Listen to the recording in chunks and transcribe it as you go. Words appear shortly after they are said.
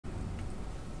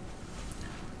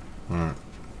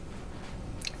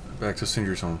Back to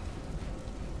Singer's home.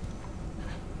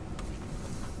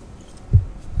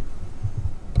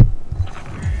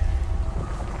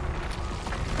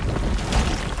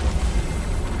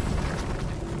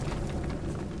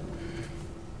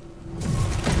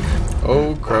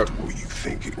 Oh crap. What were you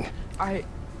thinking? I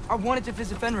wanted to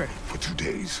visit Fenrir. For 2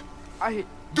 days?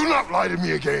 Do not lie to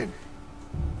me again!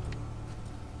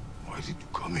 Why did you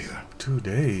come here? 2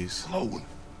 days? Alone?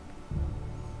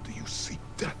 Do you seek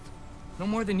death? No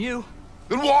more than you.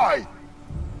 Then why?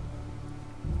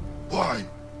 Why?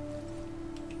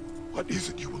 What is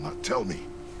it you will not tell me?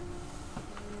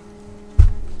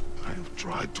 I have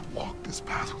tried to walk this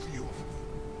path with you.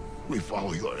 We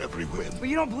follow your every whim. But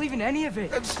you don't believe in any of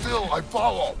it. And still I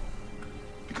follow.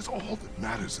 Because all that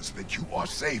matters is that you are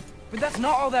safe. But that's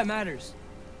not all that matters.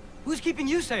 Who's keeping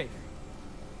you safe?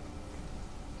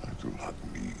 I do not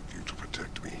need you to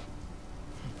protect me.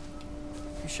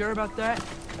 You sure about that?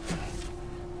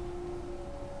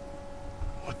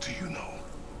 What do you know?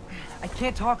 I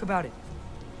can't talk about it.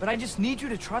 But I just need you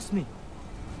to trust me.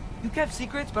 You kept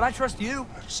secrets, but I trust you.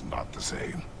 That's not the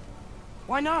same.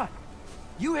 Why not?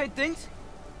 You hid things.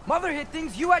 Mother hid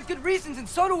things. You had good reasons, and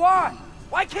so do I.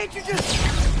 Why can't you just...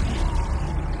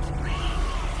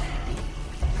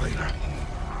 Later.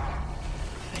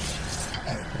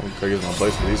 I'm gonna get my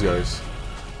place for these guys.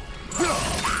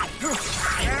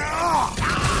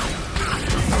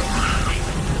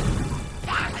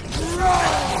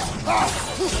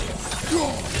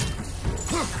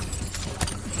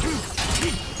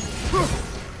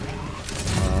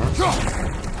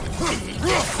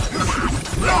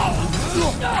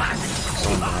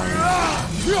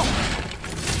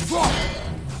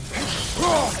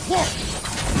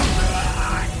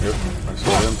 Yep, I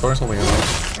saw them throwing something at us.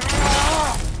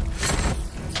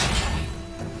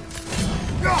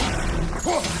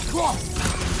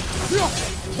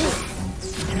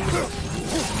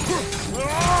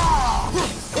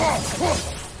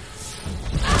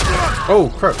 Oh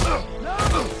crap! It's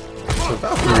a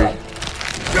Valkyrie.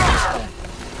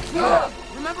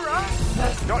 Remember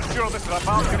us? Not sure this is a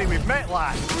Valkyrie we've met,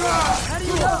 lad. How do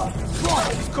you know?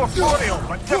 He's corporeal,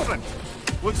 but different.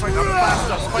 Looks like the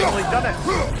bastard's finally done it.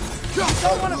 I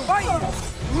don't want to fight you.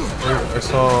 I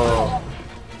saw.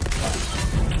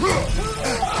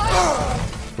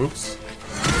 Oops.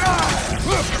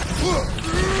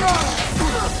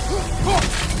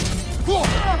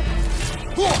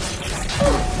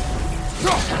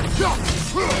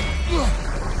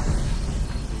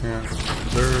 Yeah,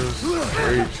 there's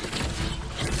rage.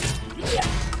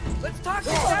 Let's talk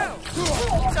this out.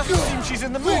 Doesn't seem she's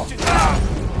in the mood to...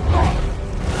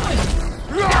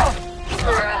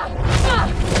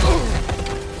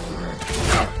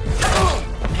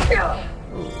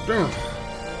 Oh, damn.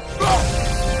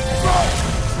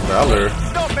 Valor.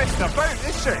 Not messing about,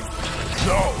 is she?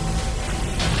 No!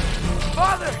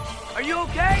 Father, are you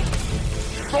okay?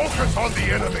 Focus on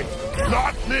the enemy,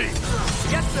 not me!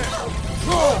 Yes, sir.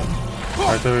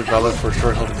 Activate Valor for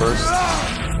short health burst.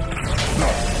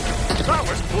 That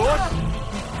was close.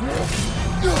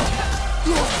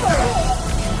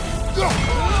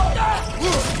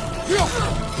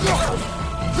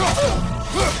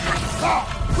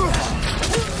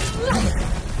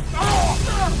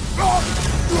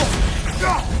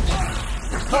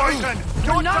 Poison!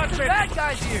 Don't Not touch the it! bad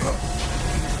guys here.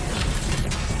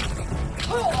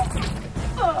 Oh,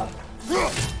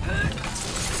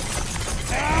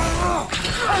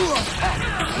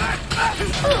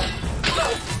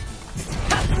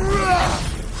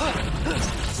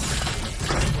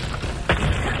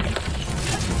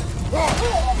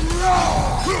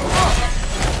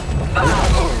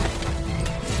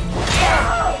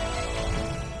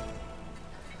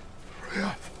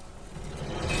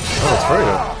 it's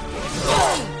Freya.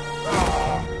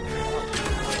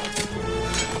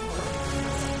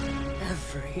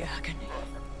 Every agony,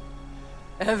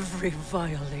 every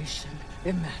violation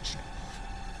imaginable.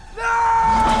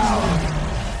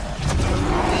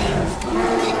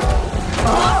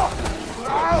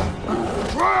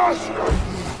 Trash!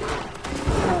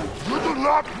 You do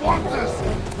not want this!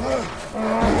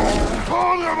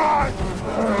 Control your mind!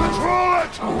 Control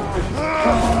it!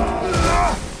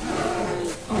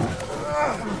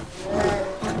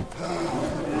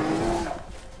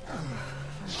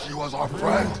 She was our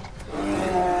friend.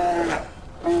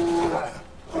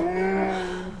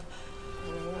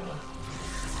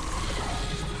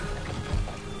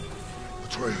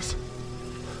 Atreus.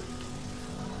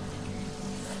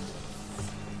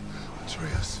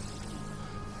 Atreus.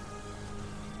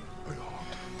 Are you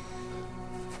harmed?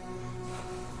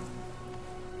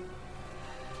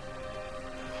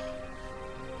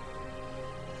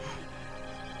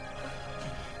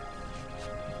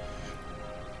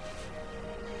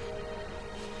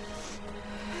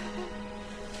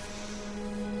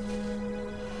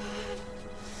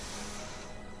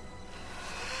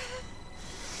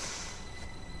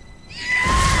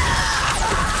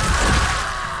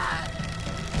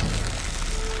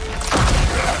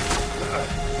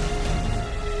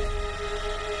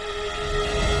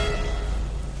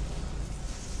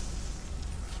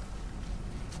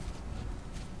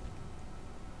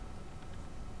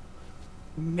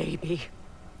 Maybe.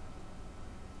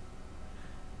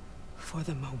 For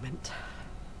the moment.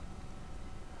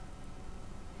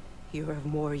 You are of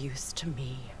more use to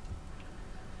me.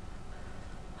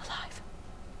 Alive.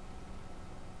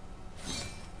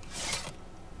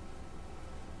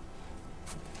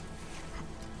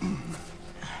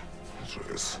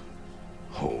 Atreus.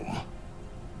 Home.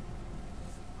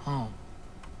 Home.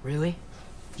 Really?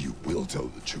 You will tell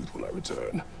the truth when I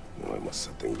return. Now I must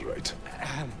set things right.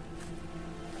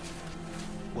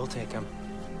 We'll take him.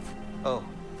 Oh,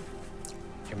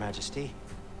 Your Majesty.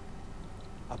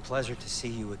 A pleasure to see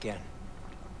you again.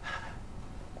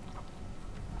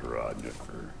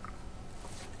 Ragnarök.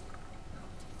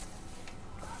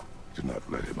 Do not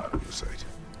let him out of your sight.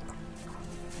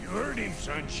 You heard him,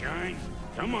 Sunshine.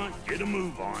 Come on, get a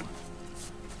move on.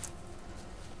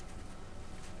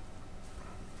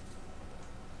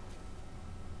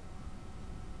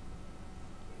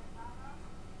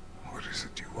 What is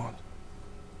it you want?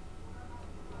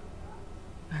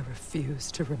 I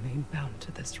refuse to remain bound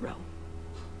to this realm.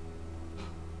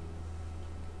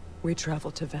 We travel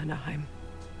to Vanaheim.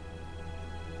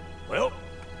 Well,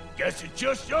 guess it's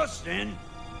just us then.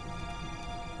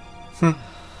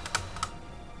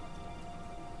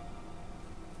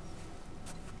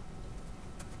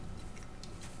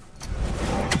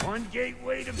 One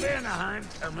gateway to Vanaheim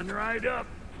coming right up.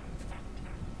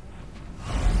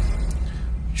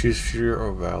 Choose fear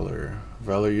or valor.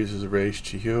 Valor uses rage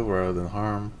to heal rather than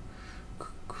harm.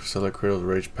 Select Cradle's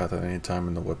rage path at any time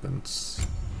in the weapons.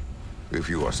 If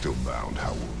you are still bound,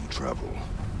 how will you travel?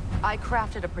 I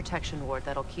crafted a protection ward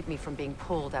that'll keep me from being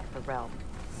pulled out of the realm.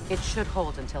 It should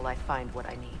hold until I find what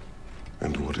I need.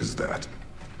 And what is that?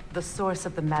 The source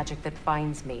of the magic that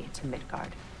binds me to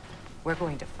Midgard. We're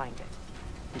going to find it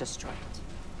and destroy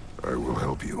it. I will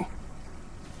help you.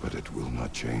 But it will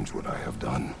not change what I have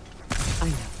done. I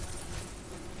know.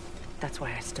 That's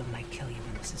why I still might kill you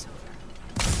when this is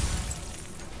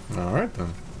over. Alright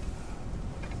then.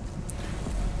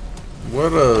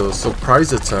 What a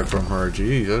surprise attack from her.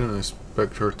 Geez, I didn't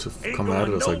expect her to come at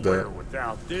us like that.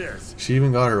 Without this. She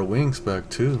even got her wings back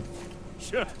too.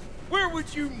 Where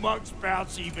would you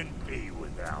mugspouts even be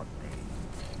without me?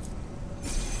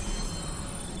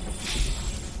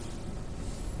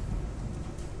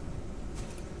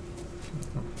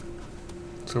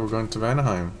 So we're going to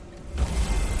Vanaheim.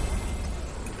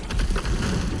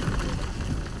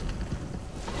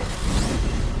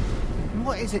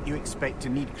 What is it you expect to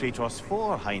need Kratos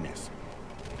for, Highness?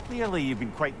 Clearly you've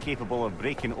been quite capable of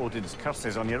breaking Odin's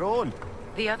curses on your own.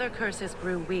 The other curses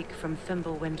grew weak from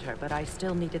Fimbulwinter, but I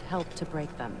still needed help to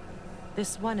break them.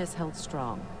 This one is held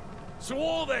strong. So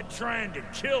all that trying to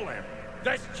kill him,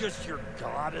 that's just your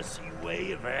goddessy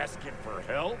way of asking for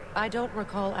help? I don't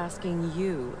recall asking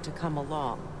you to come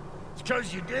along. It's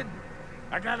 'cause you didn't.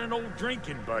 I got an old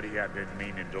drinking buddy I've been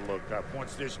meaning to look up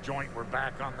once this joint were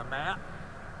back on the map.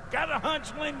 Got a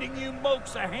hunch lending you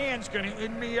mokes a hand's gonna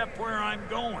end me up where I'm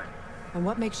going. And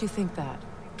what makes you think that?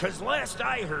 'Cause last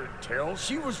I heard tell,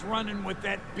 she was running with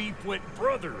that beefwit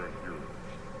brother of yours.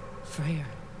 Freyr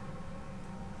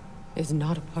is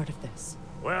not a part of this.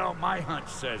 Well, my hunch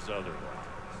says otherwise.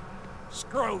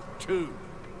 Scrote, too.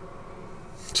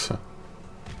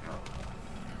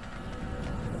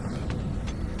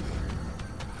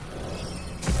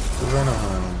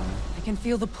 I can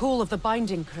feel the pull of the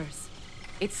binding curse.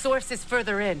 Its source is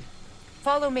further in.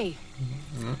 Follow me.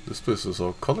 This place is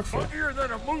all colorful. Funnier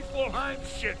than a Muspelheim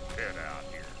shit pit out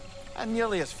here. And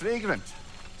nearly as fragrant.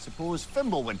 Suppose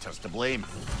Fimbulwinter's to blame.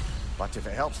 But if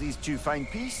it helps these two find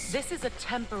peace... This is a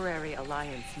temporary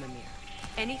alliance, Mimir.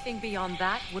 Anything beyond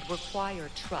that would require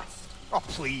trust. Oh,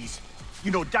 please.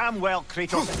 You know damn well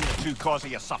Kratos isn't the true cause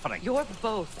of your suffering. You're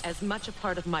both as much a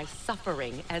part of my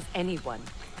suffering as anyone.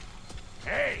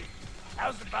 Hey,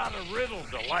 how's about a riddle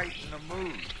to lighten the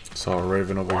mood? Saw a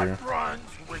raven over here. What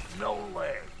runs with no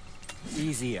legs?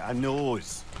 Easy, a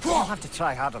nose. I'll have to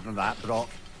try harder than that, Brock.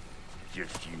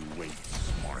 Just you wait,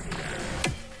 smart ass.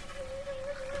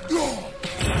 There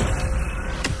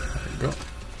you go.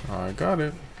 I got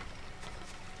it.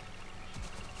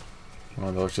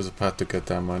 Oh, that was just a path to get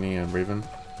that money and Raven.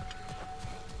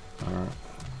 Alright.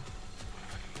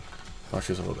 Oh,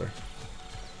 she's over there.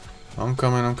 I'm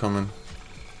coming, I'm coming.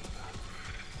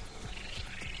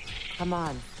 Come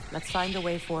on, let's find a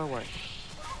way forward.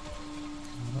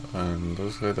 And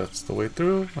looks like that's the way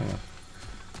through. Oh, yeah.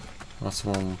 Lots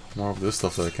more of this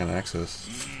stuff that I can't access.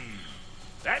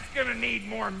 That's gonna need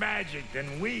more magic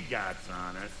than we got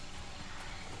on us.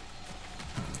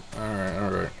 Alright,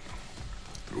 alright.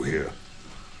 Through here.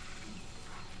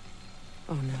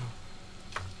 Oh no.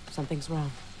 Something's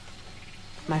wrong.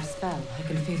 My spell, I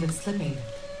can feel it slipping.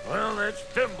 Well, that's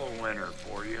Thimblewinter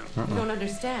for you. You don't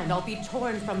understand. I'll be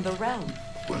torn from the realm.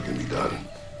 What can be done?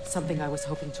 Something I was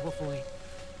hoping to avoid.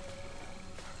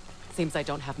 Seems I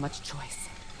don't have much choice.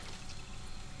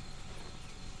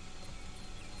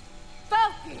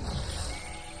 Falcon!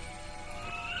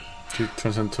 She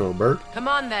turns into a bird? Come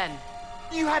on then.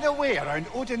 You had a way around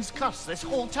Odin's curse this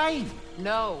whole time.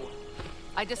 No.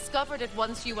 I discovered it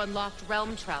once you unlocked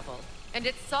realm travel. And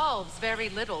it solves very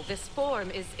little. This form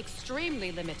is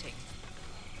extremely limiting.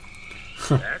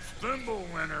 That's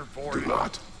Thimblewinter for Do you.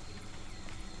 not.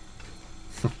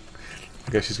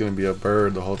 I guess she's gonna be a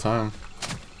bird the whole time.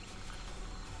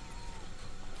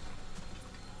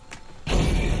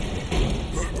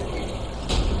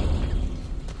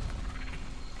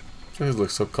 This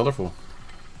looks so colorful.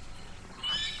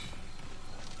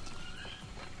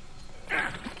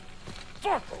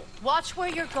 Watch where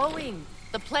you're going.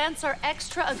 The plants are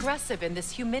extra aggressive in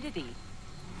this humidity.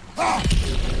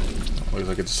 Looks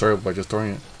like it's destroyed by just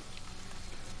throwing it.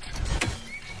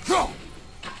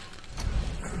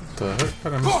 The heck? How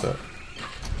did I miss that?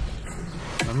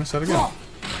 Did I miss that again?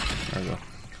 There we go.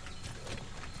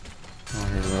 Oh,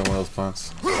 here's another one of those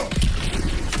plants.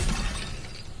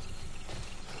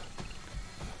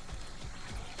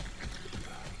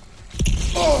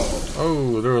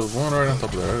 Oh, there was one right on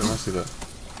top of there. I did not see that.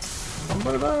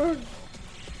 Somebody died.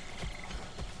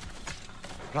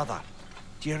 Brother,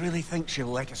 do you really think she'll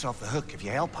let us off the hook if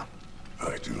you help her?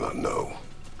 I do not know.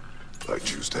 I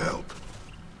choose to help.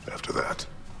 After that,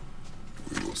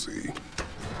 we will see.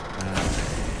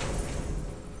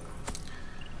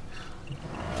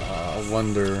 I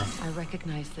wonder. I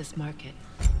recognize this market.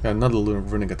 Yeah, another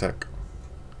running attack.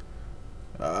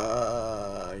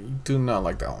 You do not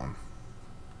like that one.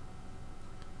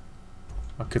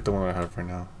 I'll get the one I have right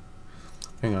now.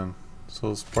 Hang on.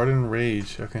 So Spartan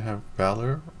Rage, I can have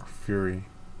Valor or Fury.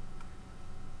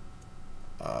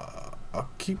 I'll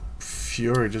keep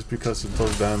Fury just because it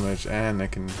does damage and I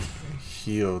can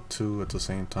heal too at the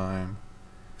same time.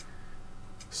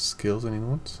 Skills, any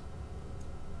ones?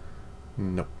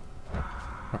 Nope.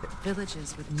 Okay.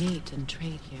 Villages with meat and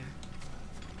trade here.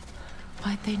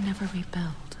 Why'd they never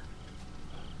rebuild?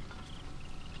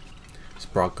 Is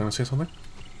Brock gonna say something?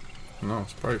 No,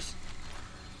 it's Bryce.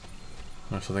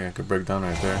 There's something I could break down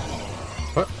right there.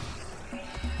 What?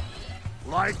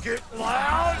 Like it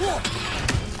loud?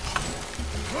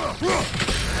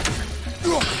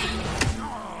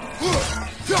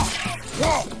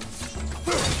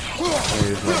 I'll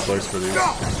use my place for these.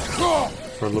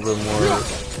 For a little bit more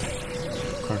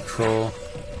control.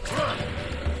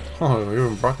 Oh,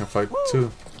 even Brock can fight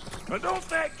too. But don't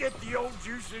that get the old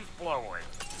juices flowing?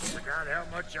 Forgot how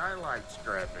much I like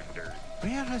scrapping dirt.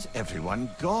 Where has everyone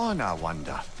gone, I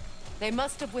wonder? They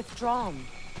must have withdrawn,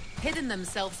 hidden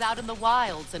themselves out in the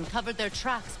wilds and covered their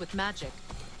tracks with magic.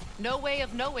 No way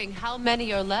of knowing how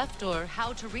many are left or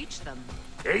how to reach them.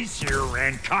 Aesir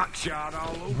ran cockshot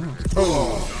all over this.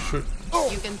 Oh, shit.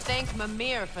 You can thank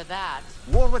Mimir for that.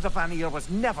 War with the Vanir was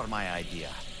never my idea.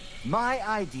 My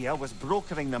idea was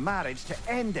brokering the marriage to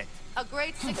end it. A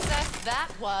great success that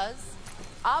was.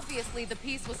 Obviously, the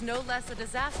peace was no less a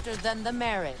disaster than the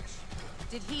marriage.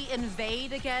 Did he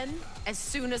invade again as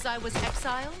soon as I was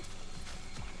exiled?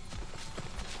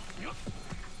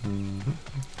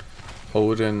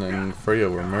 Odin and Freya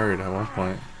were married at one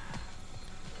point.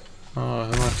 Oh,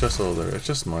 it's not just over there. It's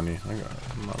just money.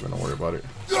 I'm not gonna worry about it.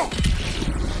 I'm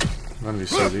gonna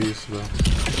sell these though.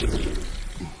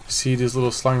 See these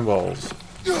little slime balls.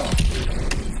 I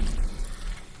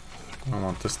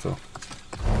want this though.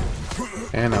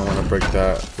 And I want to break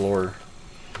that floor.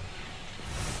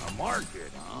 A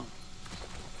market, huh?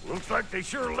 Looks like they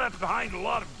sure left behind a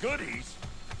lot of goodies.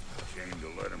 Shame to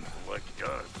let them collect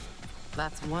dust.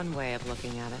 That's one way of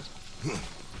looking at it.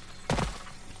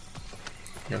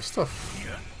 Yeah, stuff.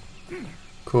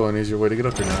 Cool, an easier way to get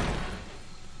up here now.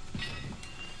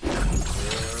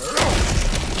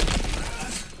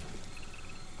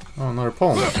 Oh, another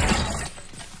poem.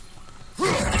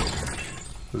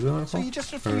 Is it another So poem? you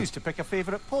just refused to pick a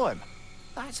favorite poem?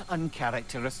 That's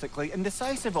uncharacteristically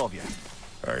indecisive of you.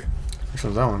 Hey, Which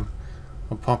one's that one?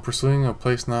 Upon pursuing a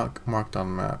place not marked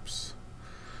on maps.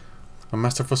 A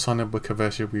masterful sonnet by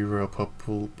Kavasha weaver of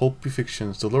pulpy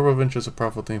fictions. The lure of interest is a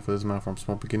powerful thing for this man from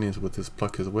small beginnings with his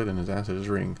pluck, his wit, and his answer's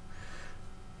ring.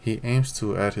 He aims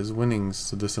to add his winnings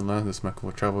to distant lands. This man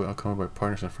will travel accompanied by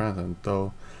partners and friends, and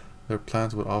though their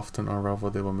plans would often unravel,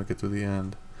 they will make it to the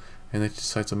end. And each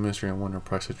sights of mystery and wonder,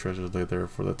 priceless treasures lay there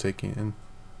for the taking.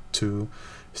 Into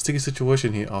a sticky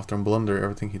situation, he often blunder.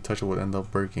 Everything he touched would end up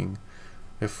breaking.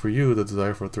 If for you the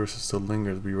desire for thirst still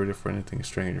lingers, be ready for anything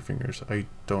straining your fingers. I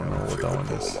don't know what that one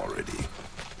is. already.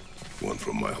 One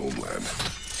from my homeland.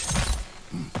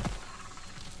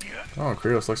 Oh,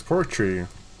 Kratos likes poetry.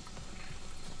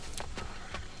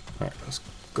 Alright, let's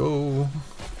go.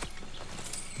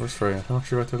 Where's Freya? Oh,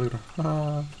 she's right there, look at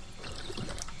her.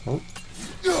 Oh.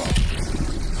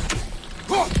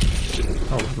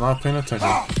 Oh, not paying attention.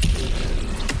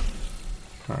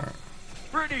 Alright.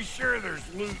 Pretty sure there's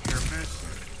loot you're missing.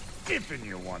 If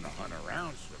you want to hunt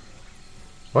around some.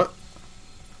 What?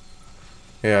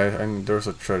 Yeah, I there was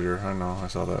a treasure. I know, I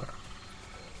saw that.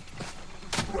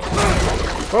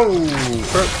 Oh,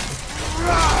 crap.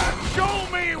 Show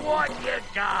me what you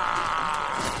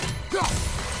got!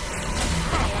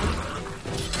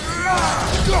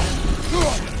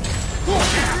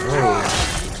 Oh,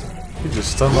 he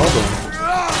just stunned all of them.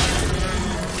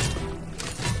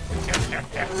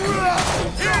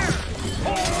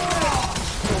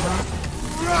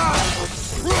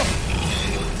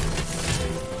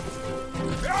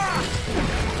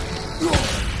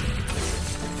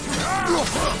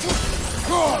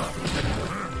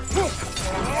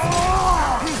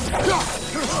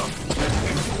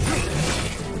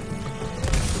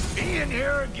 Being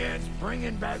here again's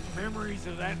bringing back memories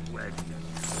of that wedding.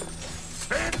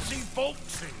 Fancy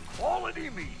folks and quality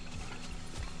meat.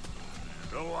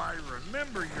 Though I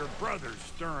remember your brother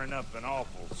stirring up an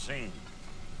awful scene.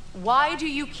 Why do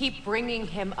you keep bringing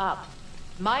him up?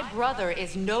 My brother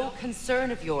is no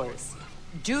concern of yours.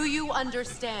 Do you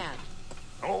understand?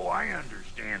 Oh, I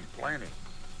understand plenty.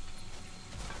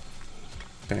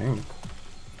 Dang.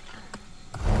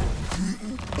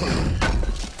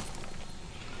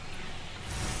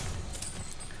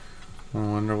 I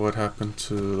wonder what happened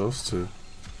to those two.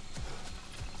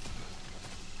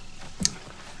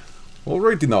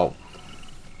 Alrighty now.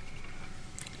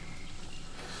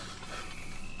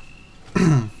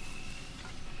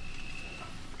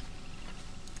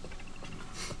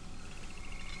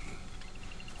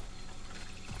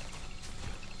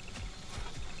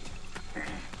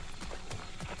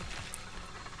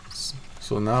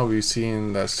 So now we've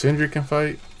seen that Sindri can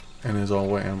fight, and his own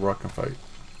way, and Brock can fight.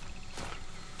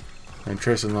 And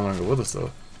Trace is no longer with us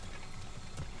though.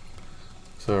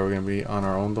 So we're gonna be on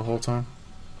our own the whole time.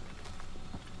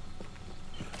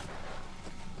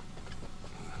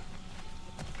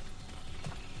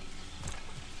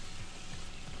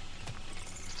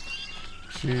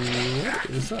 What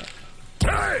is that?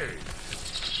 Hey!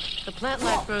 The plant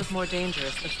life grows more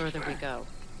dangerous the further we go.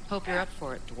 Hope you're up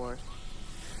for it, dwarf.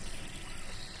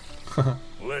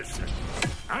 Listen,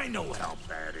 I know how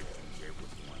bad it can get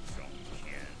with one's own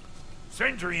kin.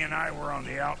 Sentry and I were on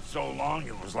the out so long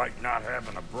it was like not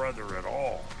having a brother at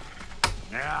all.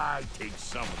 Now I take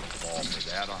some of the fall for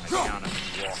that on account of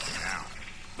me walking out.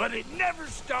 But it never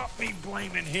stopped me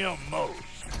blaming him most.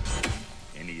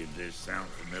 Any of this sound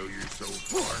familiar so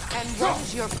far? And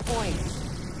what's your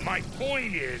point? My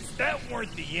point is, that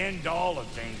weren't the end-all of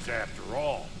things after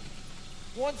all.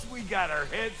 Once we got our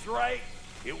heads right,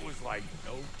 it was like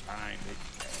no time had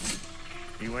passed.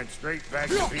 He went straight back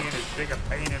to being as big a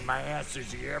pain in my ass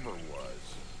as he ever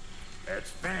was. That's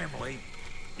family.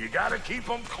 You gotta keep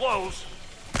them close.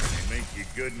 They make you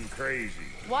good and crazy.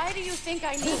 Why do you think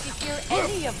I need to hear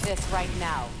any of this right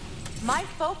now? My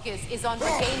focus is on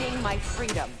regaining my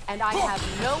freedom, and I have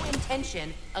no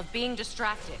intention of being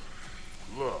distracted.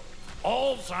 Look,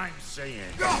 all's I'm saying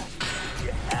is, if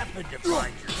you happen to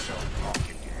find yourself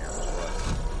talking to your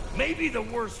brother, maybe the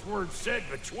worst word said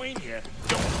between you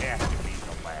don't have to be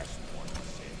the last one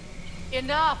said.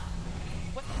 Enough!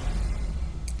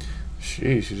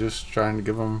 She's just trying to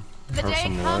give him The day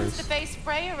some comes advice. to face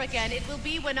Freya again, it will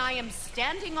be when I am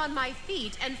standing on my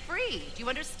feet and free. Do you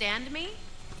understand me?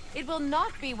 It will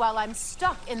not be while I'm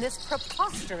stuck in this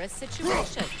preposterous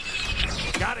situation.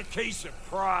 Got a case of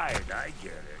pride, I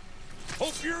get it.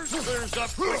 Hope yours clears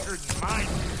up quicker than mine.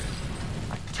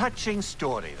 A touching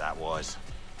story, that was.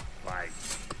 Like,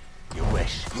 You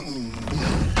wish.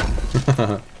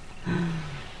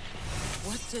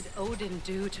 What did Odin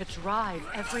do to drive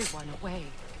everyone away?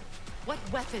 What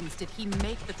weapons did he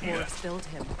make the dwarves build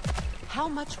him? How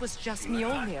much was just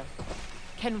Mjolnir?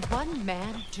 Can one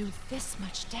man do this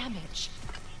much damage?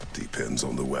 Depends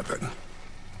on the weapon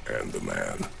and the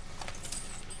man.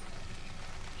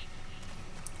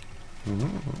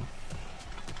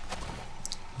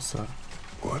 What's that?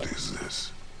 What is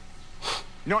this?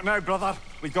 Not now, brother.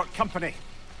 We've got company.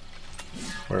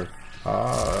 Where?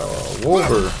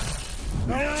 Wolver.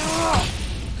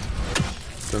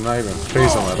 They're not even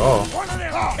phase him at all. one of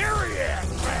them carry-ass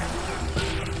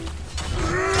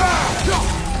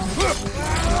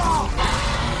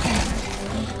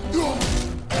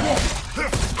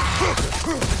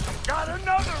got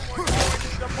another one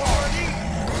joining the party.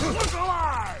 Look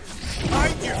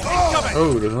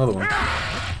Oh, there's another one.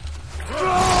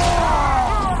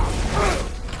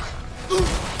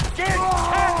 Get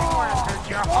everywhere,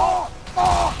 you hoe!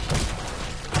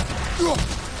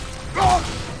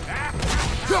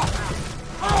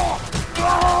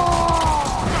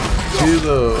 See,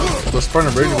 the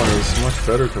Spartan Brady one is much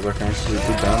better because I can actually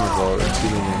do damage while it's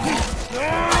shooting me.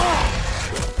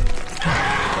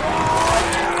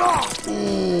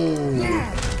 Ooh.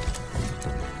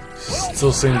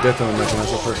 Still same death animation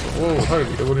as the first one. Whoa, how did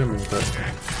he, what did he mean with that?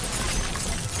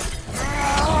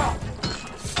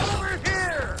 Over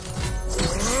here!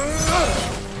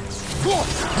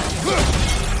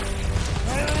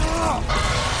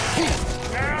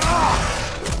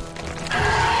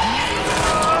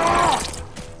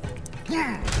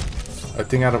 I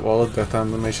think out of all the death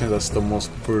animations, that's the most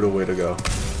brutal way to go.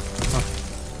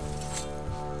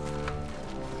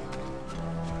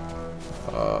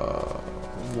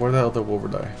 Where the hell did Wolver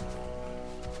die?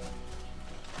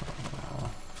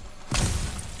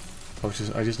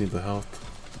 I just need the health.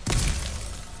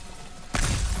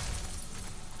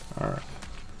 Alright.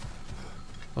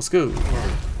 Let's go.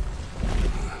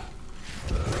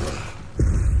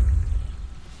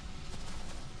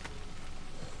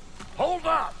 Hold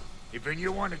up! If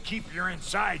you want to keep your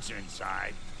insides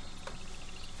inside.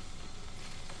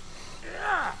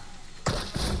 Yeah.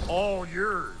 All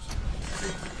yours,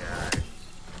 big guy.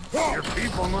 Your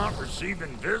people not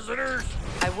receiving visitors?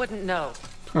 I wouldn't know.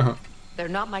 They're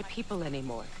not my people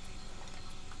anymore.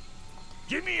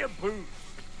 Give me a boost.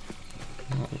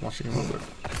 Watching him over.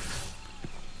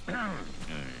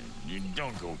 You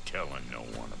don't go telling no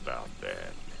one about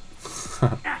that.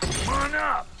 Come on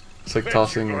up. It's like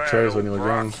tossing chairs when you were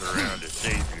young. Around to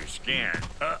save your skin.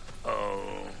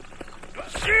 Uh-oh.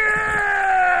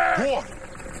 Shit!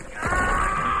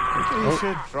 You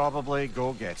should probably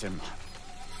go get him.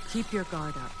 Keep your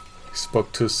guard up. You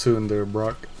spoke too soon there,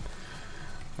 Brock.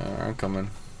 I'm coming.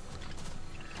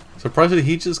 Surprisingly,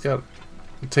 he just got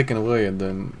taken away and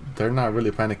then they're not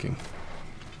really panicking.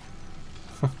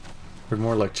 They're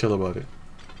more like chill about it.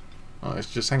 Oh, it's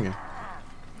just hanging.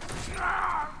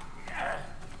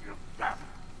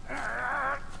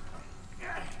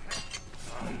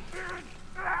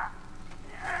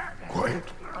 Quiet.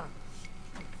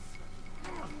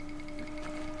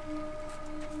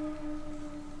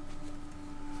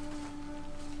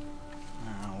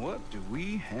 Now, what do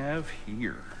we have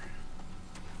here?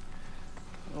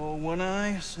 Oh, One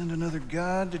Eye, send another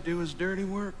god to do his dirty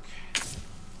work.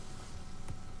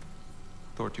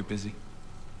 Thor too busy?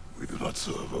 We do not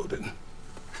serve Odin.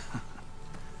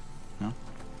 No?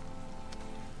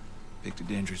 Picked a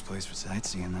dangerous place for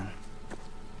sightseeing, then.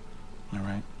 All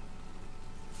right.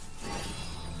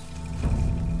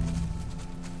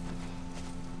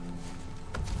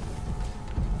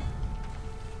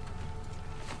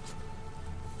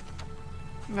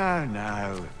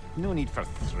 No. No need for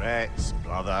threats,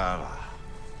 brother.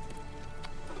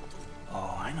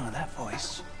 Oh, I know that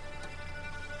voice.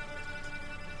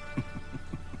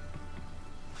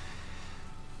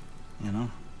 You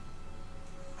know,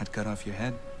 I'd cut off your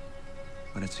head,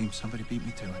 but it seems somebody beat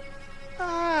me to it.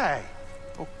 Aye.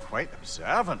 Oh, quite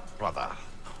observant, brother.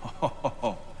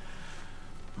 Oh,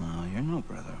 no, you're no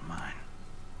brother of mine.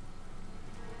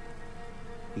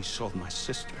 He sold my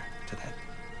sister to that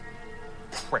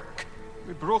prick.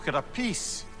 We broke it a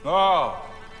piece. Oh!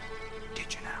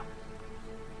 Did you now?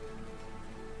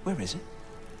 Where is it?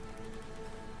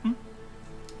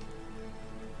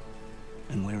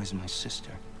 And where is my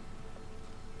sister?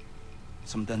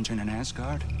 Some dungeon in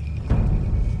Asgard?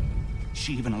 Is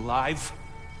she even alive?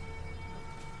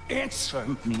 Answer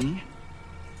me.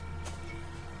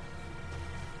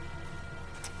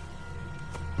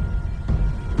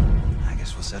 I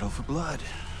guess we'll settle for blood.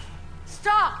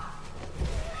 Stop!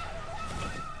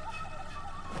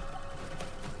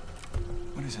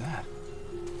 What is that?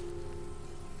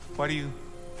 Why do you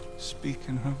speak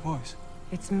in her voice?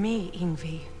 It's me,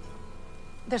 Ingvi.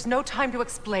 There's no time to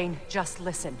explain, just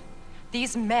listen.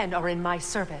 These men are in my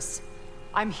service.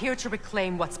 I'm here to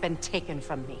reclaim what's been taken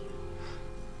from me.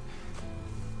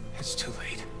 It's too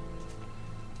late.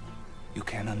 You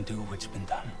can't undo what's been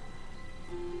done.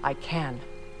 I can.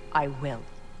 I will.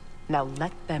 Now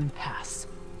let them pass.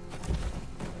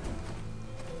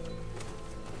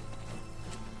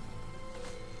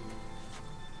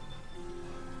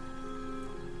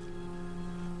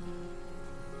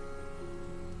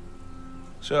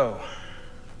 So,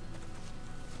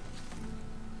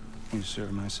 you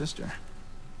serve my sister.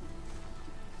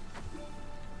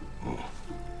 Oh.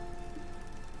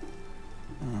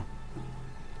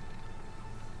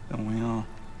 Don't we all?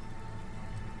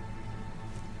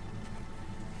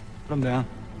 Put him down.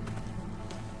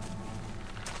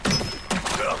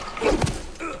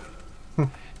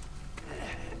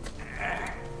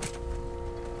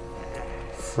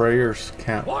 Freyr's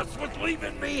camp. What's with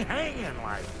leaving me hanging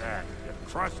like that, you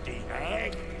crusty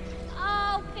hag?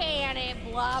 Oh, can it,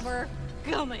 Blubber?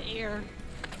 Come here.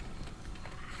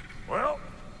 Well,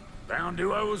 found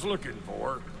who I was looking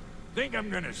for. Think I'm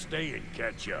gonna stay and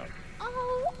catch up.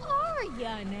 Oh, are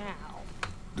ya now?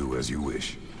 Do as you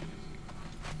wish.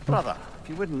 Brother, if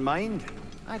you wouldn't mind,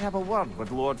 I'd have a word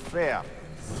with Lord Freyr.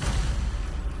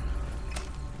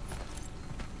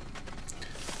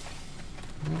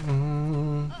 What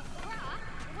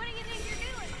do you think you're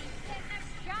doing? Just setting up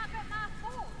shop at my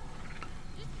fort.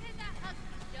 Just 'cause that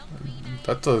husky don't mean I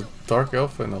That's a dark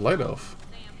elf and a light elf.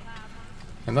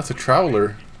 And that's a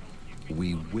traveler.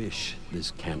 We wish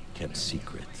this camp kept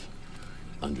secret.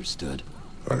 Understood?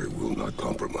 I will not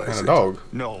compromise And a it. dog.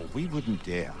 No, we wouldn't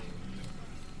dare.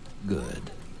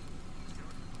 Good.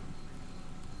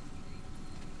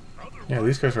 Yeah,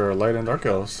 these guys are light and dark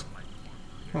elves.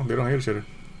 Oh, they don't hate each other.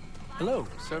 Hello,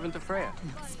 servant of Freya.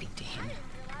 Not speak to him.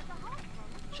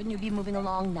 Shouldn't you be moving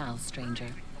along now,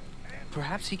 stranger?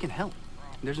 Perhaps he can help.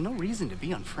 There's no reason to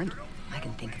be unfriendly. I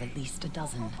can think of at least a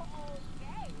dozen.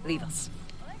 Leave us.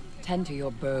 Tend to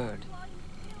your bird.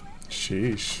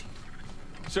 Sheesh.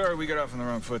 Sorry we got off on the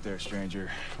wrong foot there,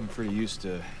 stranger. I'm pretty used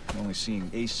to only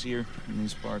seeing Aesir in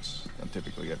these parts. Don't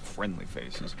typically get friendly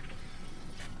faces.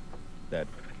 That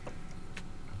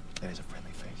is a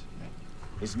friendly face.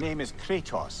 His name is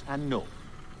Kratos, and no,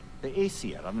 the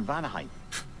Aesir are in Vanaheim.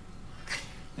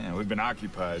 Yeah, we've been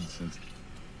occupied since...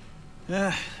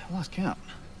 I lost count.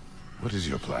 What is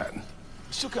your plan?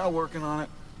 Still kind of working on it.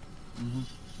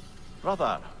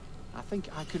 Brother, I think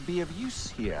I could be of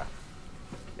use here.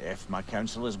 If my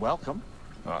counsel is welcome.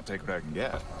 Well, I'll take what I can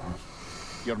get.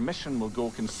 Your mission will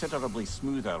go considerably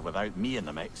smoother without me in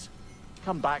the mix.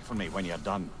 Come back for me when you're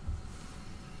done.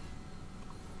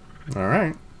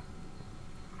 Alright.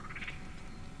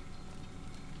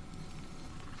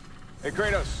 Hey,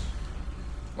 Kratos. As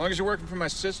long as you're working for my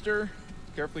sister,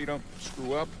 careful you don't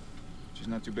screw up. She's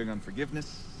not too big on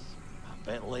forgiveness. A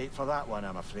bit late for that one,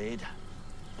 I'm afraid.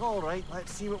 All right,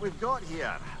 let's see what we've got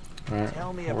here. Alright.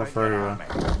 Tell me We're about for your army.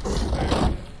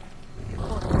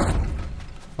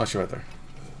 Oh, she's right there.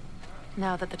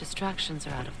 Now that the distractions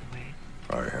are out of the way,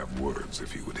 I have words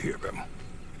if you would hear them.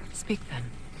 speak then.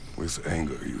 This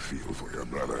anger you feel for your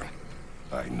brother,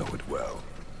 I know it well.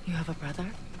 You have a brother?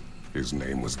 His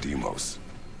name was Deimos.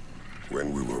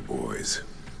 When we were boys,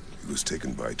 he was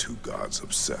taken by two gods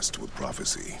obsessed with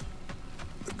prophecy.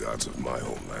 The gods of my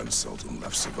homeland seldom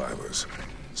left survivors,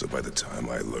 so by the time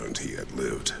I learned he had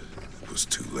lived, it was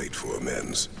too late for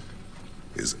amends.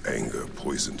 His anger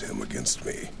poisoned him against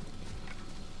me.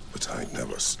 But I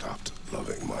never stopped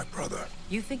loving my brother.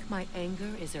 You think my anger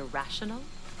is irrational?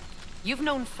 You've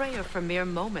known Freyr for mere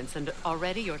moments, and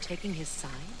already you're taking his side?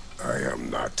 I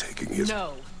am not taking his...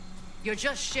 No. You're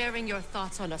just sharing your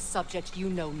thoughts on a subject you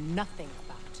know nothing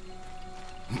about.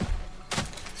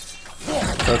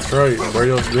 That's right.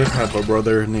 Barrios did have a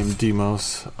brother named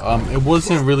Deimos. It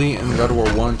wasn't really in God of War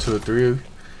 1, 2, or 3. It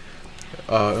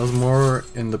was more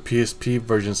in the PSP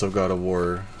versions of God of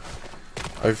War.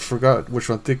 I forgot which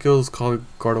one. I think it was called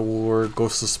God of War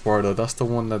Ghost of Sparta. That's the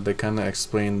one that they kind of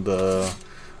explained the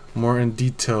more in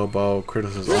detail about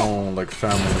Kratos' own like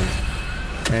family.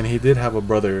 And he did have a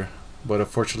brother, but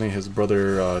unfortunately his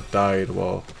brother died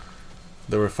while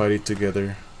they were fighting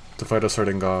together to fight a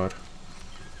certain god.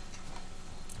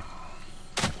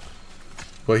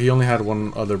 But he only had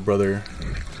one other brother.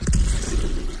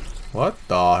 What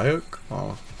the heck?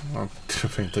 Oh, I'm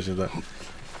paying attention to that.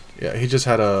 Yeah, he just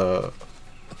had a...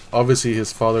 Obviously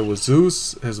his father was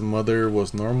Zeus, his mother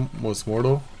was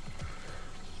mortal.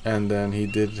 And then he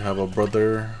did have a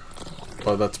brother,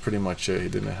 but that's pretty much it. He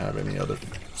didn't have any other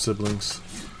siblings.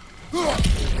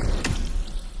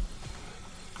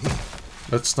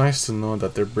 It's nice to know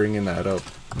that they're bringing that up.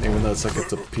 Even though it's like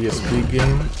it's a PSP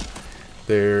game,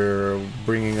 they're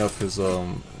bringing up his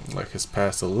like his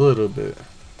past a little bit.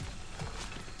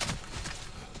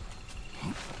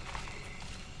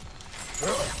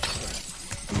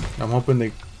 I'm hoping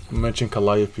they mention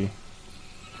Calliope.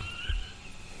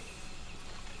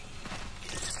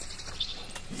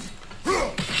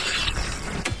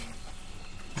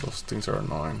 Those things are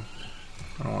annoying.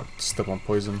 I don't want to step on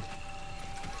poison.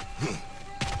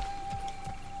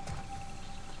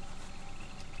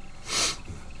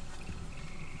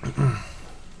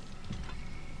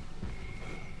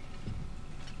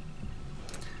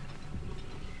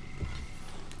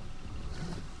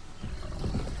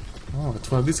 Oh,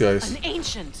 it's one of these guys. An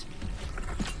ancient.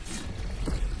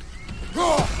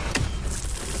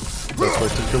 That's why I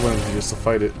took your one just to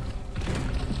fight it.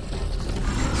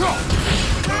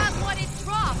 Grab what it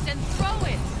dropped and throw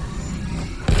it.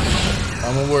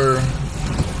 I'm aware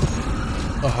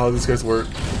of how these guys work.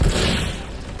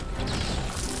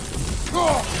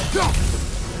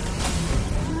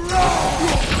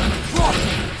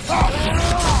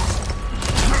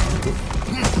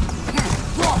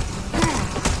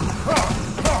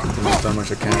 Not that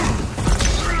much I can.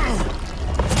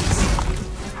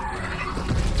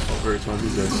 Oh, great, it's one of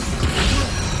these guys.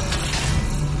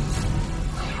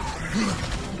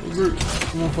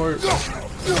 Come on, fire.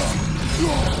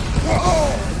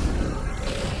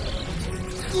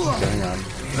 Okay, hang on.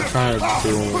 I'm trying to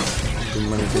do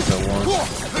many things at once.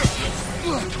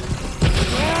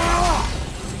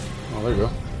 Oh, there you go.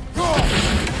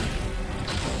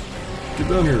 Get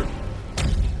down here.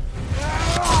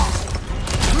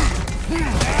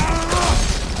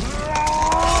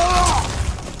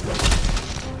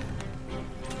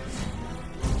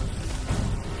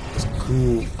 That's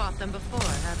cool. You fought them before,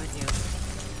 haven't you?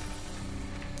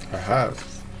 I have.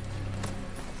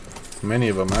 Many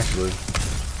of them, actually. A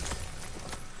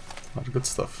lot of good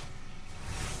stuff.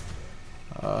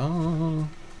 Okay,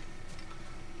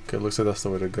 looks like that's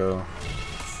the way to go.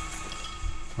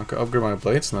 I can upgrade my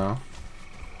blades now.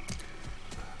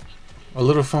 A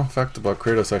little fun fact about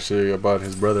Kratos, actually, about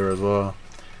his brother as well.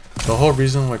 The whole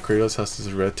reason why Kratos has this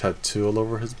red tattoo all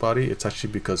over his body, it's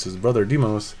actually because his brother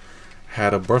Deimos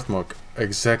had a birthmark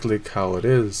exactly how it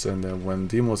is, and then when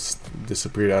Deimos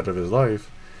disappeared out of his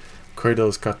life,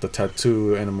 Kratos got the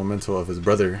tattoo and a memento of his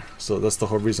brother. So that's the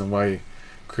whole reason why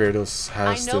Kratos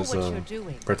has this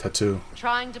red tattoo.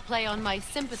 Trying to play on my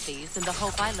sympathies in the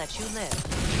hope I let you live.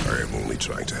 I am only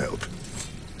trying to help.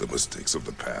 The mistakes of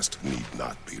the past need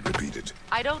not be repeated.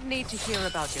 I don't need to hear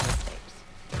about your mistakes.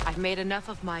 I've made enough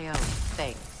of my own.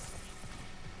 Thanks.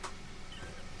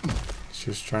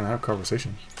 She's trying to have a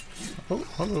conversation. Oh,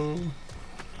 hello.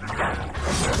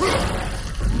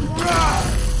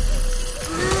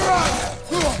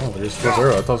 Oh, there's first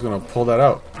arrow. I thought I was gonna pull that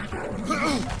out.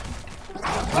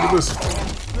 Look at this.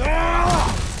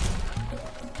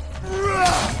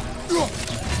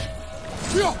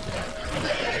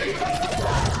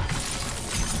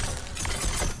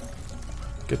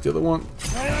 Get the other one.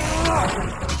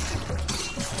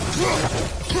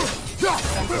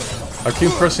 I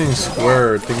keep pressing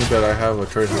square, thinking that I have a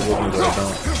treasure with me, but I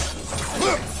don't.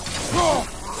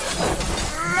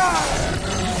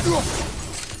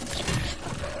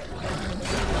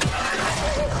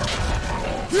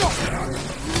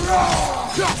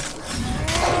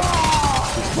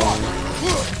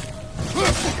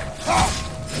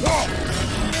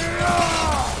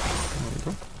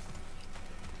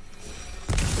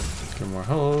 Get more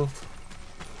health.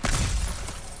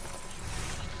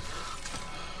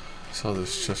 I saw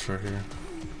this chest right here.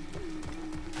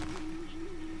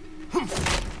 I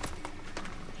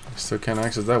still can't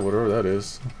access that, whatever that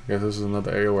is. I guess this is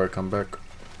another area where I come back.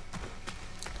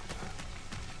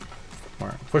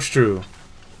 Alright, push through.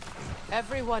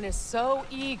 Everyone is so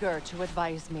eager to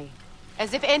advise me.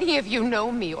 As if any of you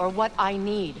know me or what I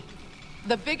need.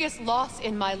 The biggest loss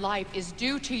in my life is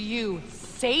due to you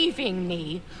saving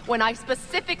me when I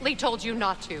specifically told you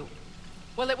not to.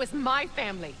 Well, it was my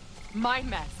family, my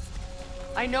mess.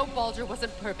 I know Baldur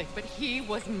wasn't perfect, but he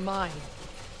was mine.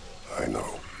 I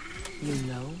know. You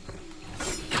know?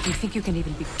 Do you think you can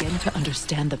even begin to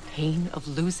understand the pain of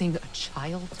losing a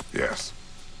child? Yes,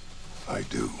 I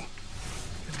do.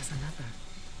 There was another.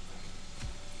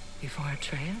 Before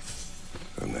Atreus?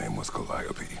 Her name was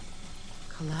Calliope.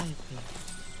 Calliope.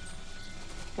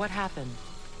 What happened?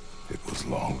 It was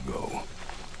long ago.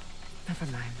 Never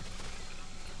mind.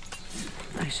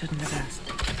 I shouldn't have asked.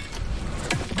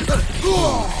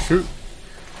 Shoot.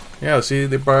 Yeah, see,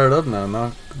 they brought it up now.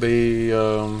 Now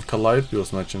Calliope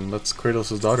was mentioned. That's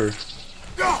Kratos' daughter.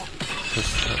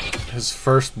 His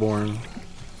firstborn.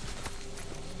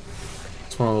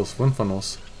 It's one of those wind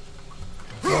funnels.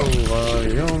 Oh,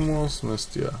 I almost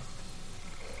missed ya.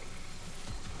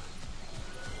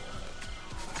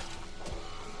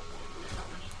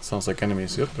 Sounds like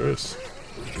enemies. Yep, there is.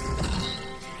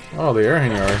 Oh, the air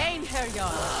hangar.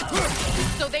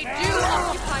 So they do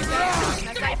occupy Vanaheim,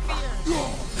 as I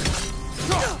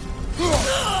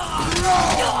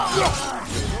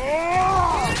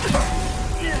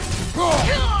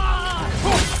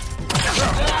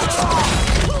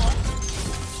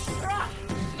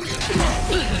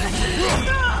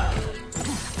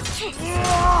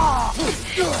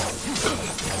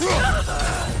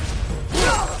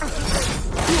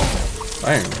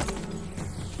Dang.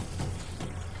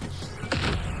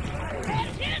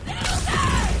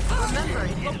 Remember,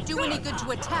 it won't do any good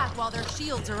to attack while their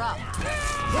shields are up.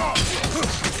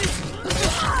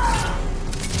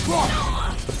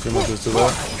 Too much to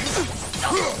that.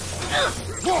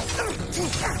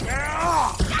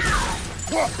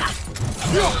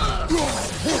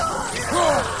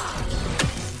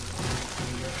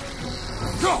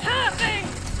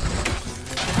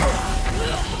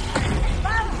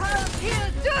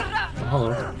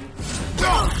 Hello.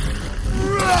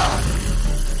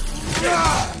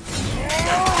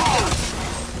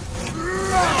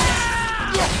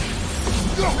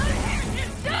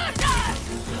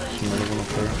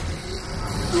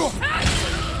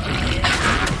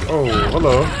 Oh,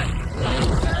 hello.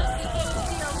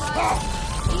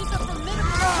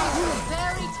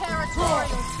 Very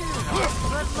territorial too.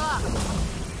 Good luck.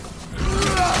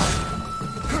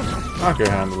 I can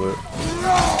handle it.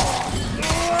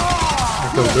 I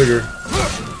feel bigger.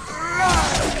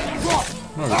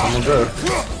 Oh, I'm almost dead.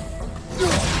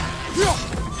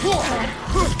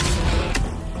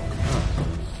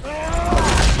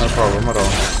 No problem at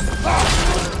all.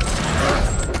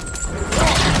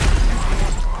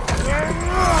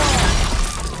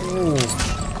 Ooh.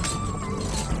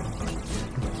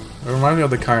 It reminds me of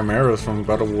the chimeras from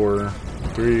GodOfWar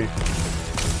 3.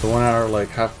 The one that are like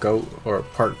half goat, or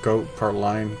part goat, part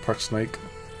lion, part snake.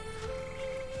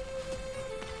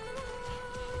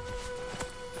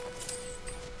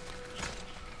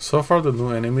 So far, the new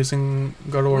enemies in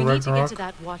GodOfWar We need to get Ragnarok to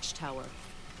that watchtower.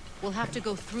 We'll have to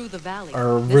go through the valley.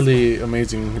 are really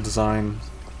amazing design.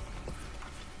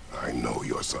 I know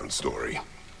your son's story.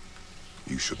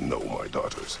 You should know my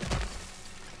daughter's.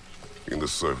 In the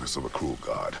service of a cruel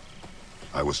god,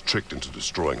 I was tricked into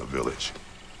destroying a village,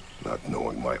 not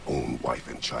knowing my own wife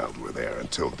and child were there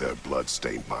until their blood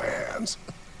stained my hands.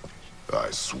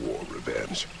 I swore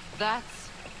revenge. That's...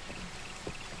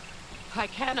 I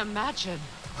can't imagine.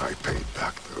 I paid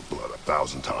back their blood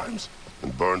 1,000 times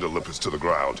and burned Olympus to the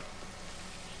ground.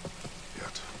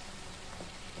 Yet,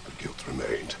 the guilt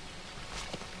remained.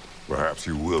 Perhaps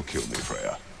you will kill me,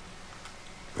 Freya,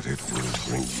 but it will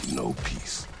bring you no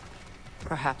peace.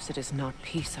 Perhaps it is not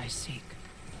peace I seek.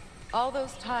 All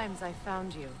those times I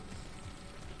found you,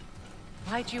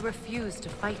 why'd you refuse to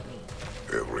fight me?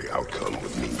 Every outcome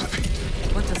would mean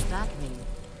defeat. What does that mean?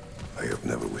 I have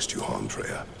never wished you harm,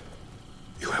 Freya.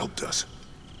 You helped us.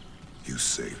 You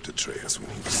saved Atreus when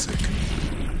he was sick.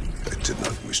 I did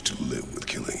not wish to live with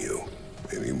killing you,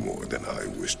 any more than I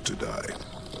wished to die.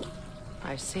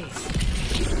 I see.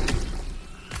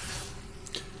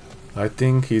 I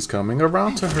think he's coming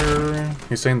around to her.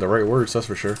 He's saying the right words, that's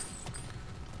for sure.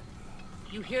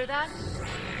 You hear that?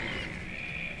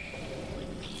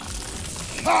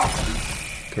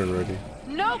 Get ready.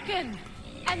 Noken!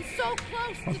 And so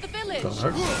close to the village.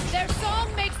 God. Their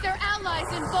song makes their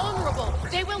allies invulnerable.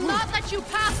 They will not let you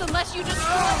pass unless you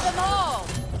destroy them all.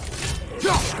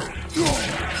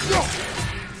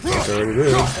 It's already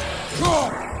there.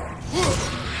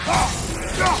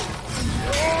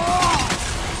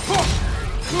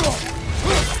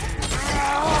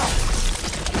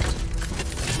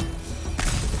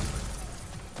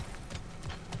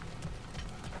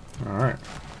 Alright.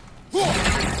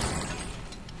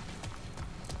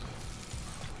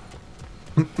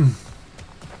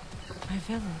 My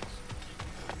village.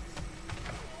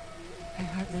 I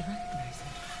hardly recognize it.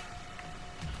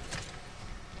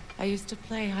 I used to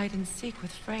play hide and seek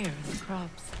with Freyr in the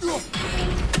crops.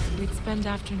 We'd spend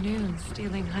afternoons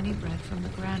stealing honey bread from the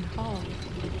grand hall.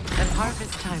 At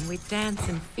harvest time, we'd dance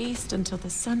and feast until the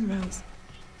sun rose.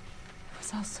 It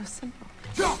was all so simple.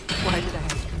 Why did I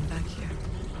have to come back here?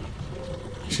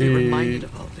 She reminded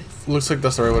of all this. looks like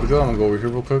that's the right way to go. I'm gonna go over here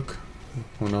real quick.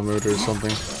 When I'm maybe there's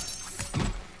something.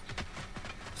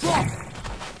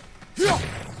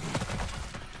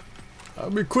 I'll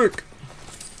be quick.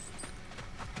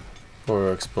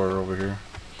 Or explore over here.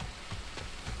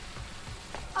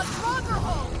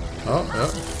 Oh,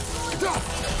 yeah.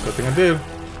 Good thing I did.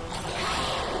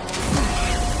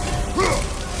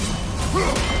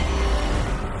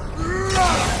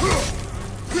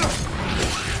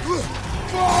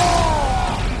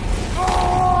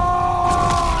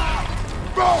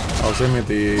 I was aiming at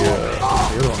the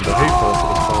other one, the hateful, that's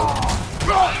what it's called.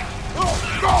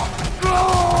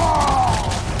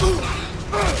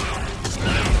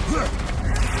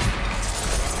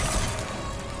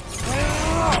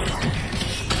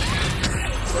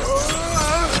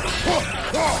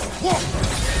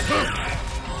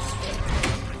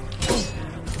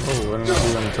 Oh, I didn't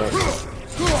do an attack.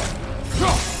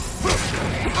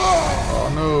 Oh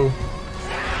no.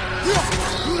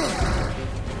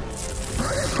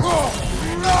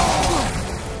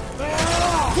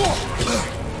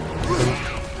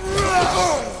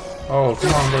 Oh,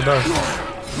 come on, go die.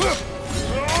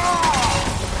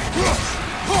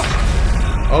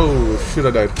 Oh, shit,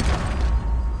 I died.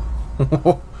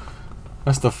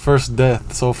 That's the first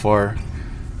death so far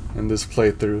in this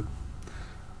playthrough.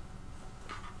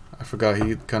 I forgot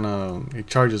he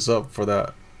charges up for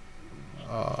that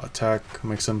attack,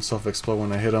 makes himself explode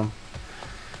when I hit him.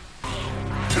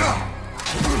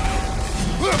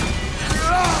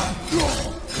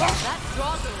 That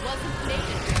Draugr wasn't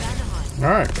native to Vanaheim.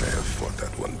 Alright. I have fought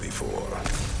that one before.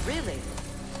 Really?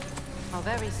 How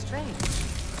very strange.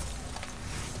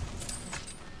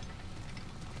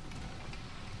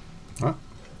 Huh?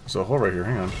 There's a hole right here,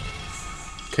 hang on.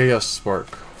 Chaos Spark.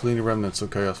 Fleeting remnants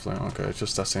of Chaos Flame. Okay, it's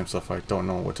just that same stuff. I don't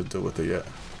know what to do with it yet.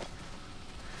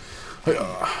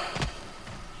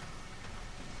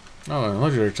 Oh, a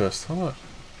legendary chest. Hold up.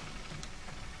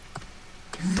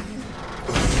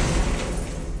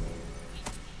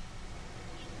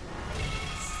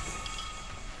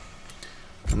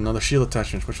 Another shield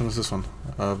attachment. Which one is this one?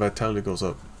 Vitality goes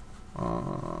up.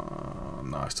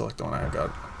 No, I still like the one I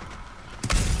got.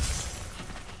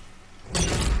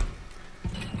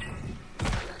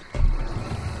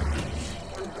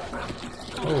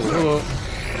 Oh, hello.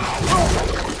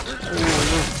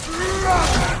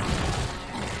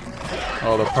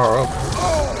 Oh, the power up.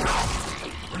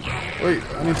 Wait,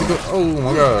 I need to go. Oh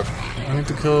my god. I need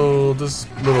to kill this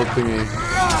little thingy.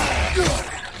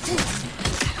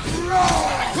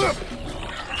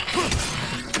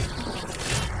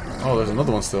 Oh, there's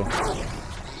another one still. Oh,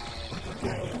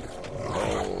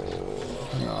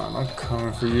 hang on, I'm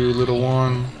coming for you, little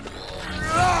one.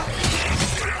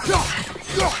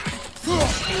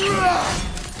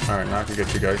 Alright, now I can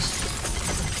get you guys.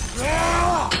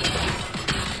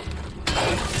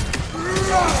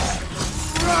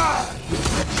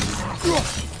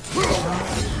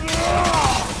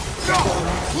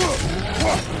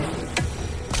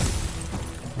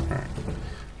 Alright.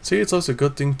 See, it's also a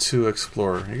good thing to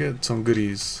explore. You get some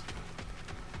goodies.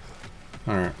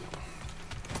 Alright.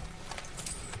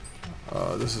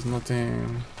 This is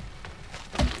nothing.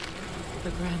 The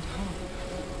Grand Hall.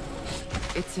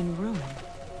 It's in ruin.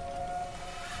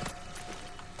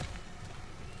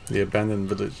 The abandoned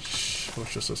village.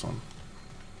 What's just this one?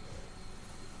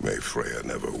 May Freya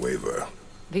never waver.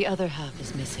 The other half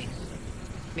is missing.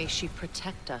 May she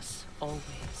protect us always.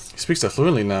 He speaks that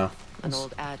fluently now. An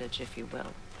old adage, if you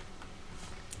will.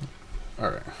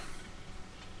 Alright.